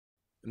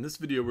In this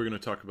video, we're going to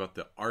talk about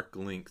the arc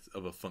length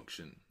of a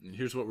function. And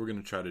here's what we're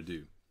going to try to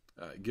do.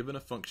 Given a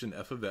function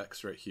f of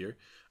x right here,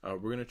 we're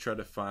going to try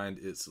to find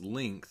its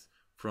length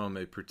from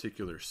a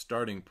particular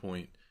starting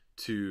point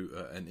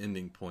to an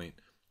ending point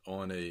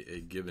on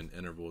a given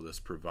interval that's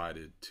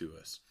provided to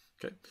us.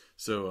 Okay,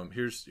 so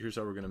here's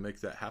how we're going to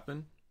make that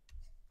happen.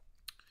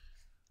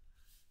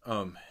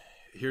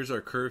 Here's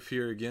our curve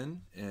here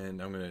again,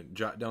 and I'm going to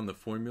jot down the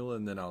formula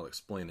and then I'll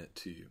explain it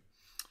to you.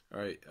 All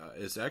right,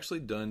 it's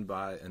actually done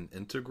by an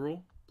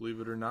integral,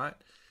 believe it or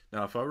not.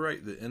 Now, if I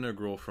write the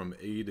integral from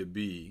a to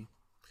b,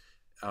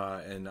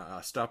 and I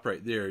stop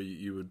right there,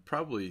 you would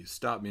probably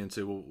stop me and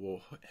say,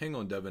 well, hang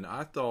on, Devin.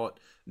 I thought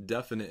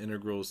definite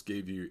integrals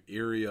gave you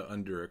area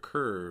under a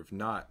curve,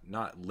 not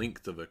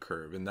length of a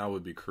curve, and that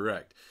would be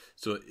correct.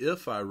 So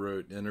if I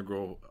wrote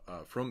integral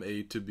from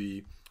a to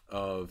b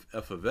of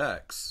f of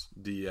x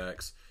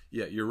dx,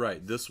 yeah, you're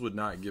right. This would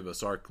not give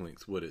us arc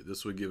length, would it?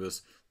 This would give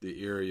us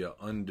the area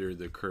under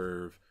the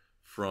curve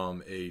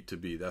from a to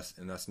b.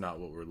 That's not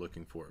what we're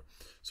looking for.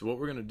 So what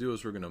we're going to do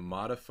is we're going to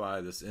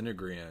modify this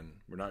integrand.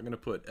 We're not going to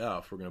put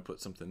f. We're going to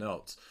put something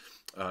else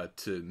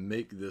to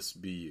make this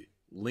be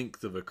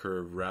length of a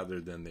curve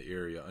rather than the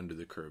area under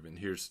the curve. And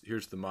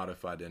here's the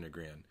modified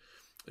integrand.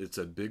 It's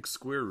a big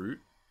square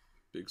root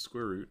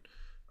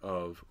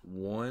of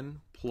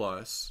 1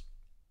 plus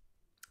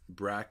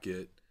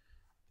bracket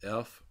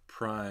f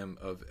prime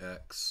of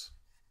x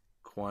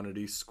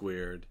quantity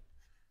squared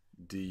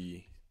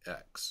dx.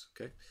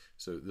 Okay,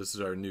 so this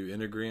is our new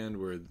integrand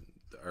where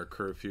our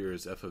curve here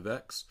is f of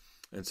x,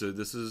 and so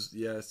this is,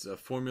 yes, a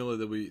formula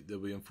that we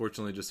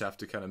unfortunately just have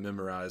to kind of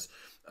memorize.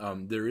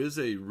 There is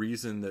a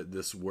reason that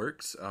this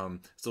works.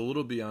 It's a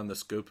little beyond the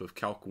scope of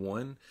Calc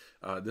 1.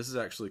 This is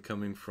actually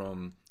coming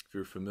from, if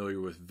you're familiar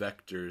with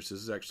vectors, this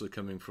is actually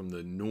coming from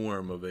the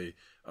norm of a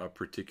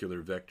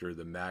particular vector,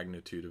 the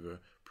magnitude of a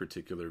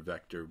particular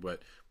vector,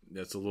 but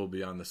that's a little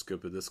beyond the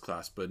scope of this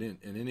class. But in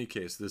any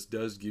case, this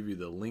does give you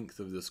the length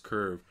of this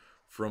curve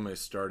from a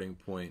starting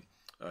point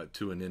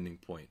to an ending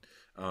point.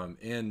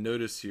 And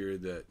notice here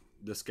that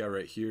this guy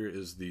right here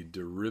is the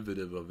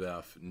derivative of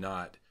f,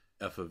 not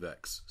f of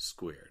x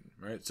squared,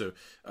 right? So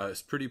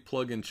it's pretty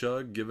plug and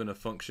chug. Given a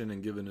function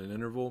and given an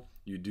interval,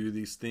 you do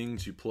these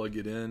things, you plug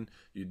it in,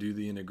 you do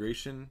the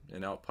integration,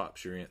 and out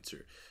pops your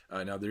answer.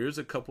 Now there is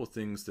a couple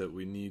things that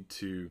we need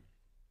to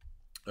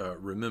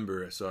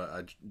remember, so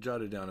I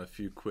jotted down a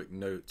few quick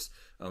notes.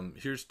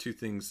 Here's two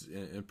things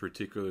in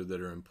particular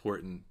that are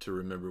important to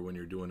remember when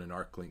you're doing an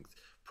arc length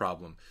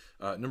problem.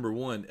 Number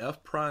one,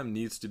 f prime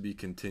needs to be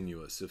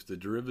continuous. If the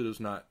derivative is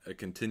not a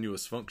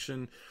continuous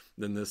function,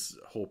 then this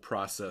whole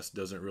process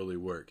doesn't really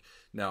work.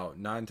 Now,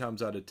 9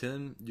 times out of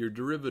 10, your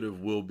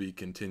derivative will be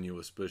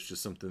continuous, but it's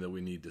just something that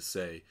we need to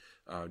say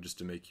just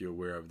to make you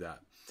aware of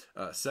that.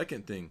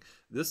 Second thing,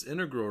 this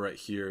integral right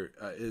here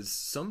is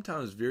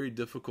sometimes very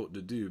difficult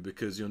to do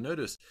because you'll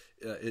notice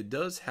it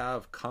does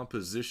have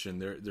composition.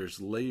 There's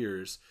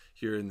layers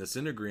here in this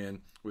integrand,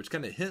 which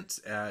kind of hints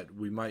at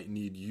we might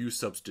need u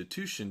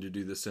substitution to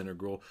do this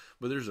integral,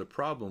 but there's a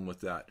problem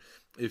with that.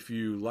 If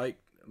you like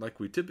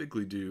we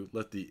typically do,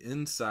 let the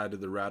inside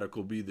of the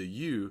radical be the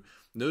u,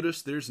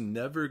 notice there's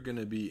never going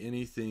to be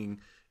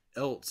anything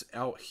else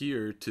out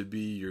here to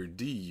be your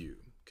du.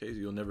 Okay, so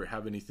you'll never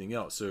have anything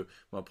else. So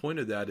my point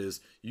of that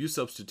is u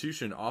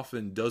substitution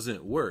often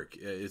doesn't work.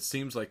 It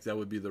seems like that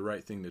would be the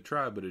right thing to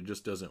try, but it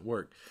just doesn't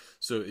work.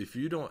 So if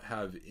you don't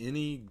have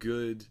any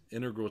good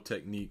integral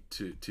technique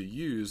to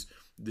use,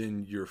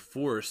 then you're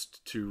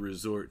forced to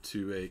resort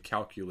to a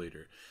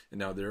calculator. And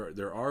now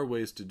there are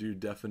ways to do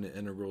definite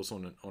integrals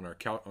on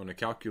a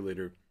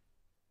calculator,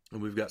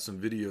 and we've got some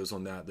videos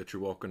on that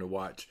you're welcome to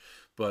watch.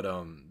 But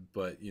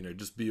you know,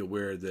 just be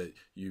aware that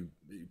you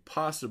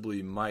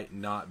possibly might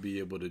not be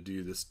able to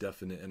do this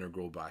definite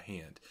integral by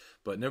hand.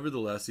 But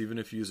nevertheless, even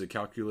if you use a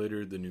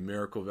calculator, the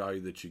numerical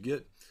value that you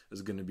get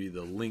is going to be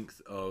the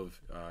length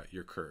of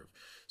your curve.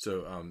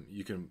 So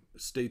you can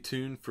stay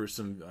tuned for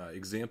some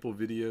example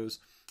videos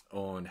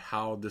on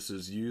how this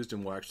is used,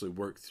 and we'll actually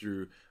work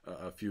through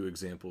a few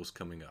examples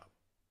coming up.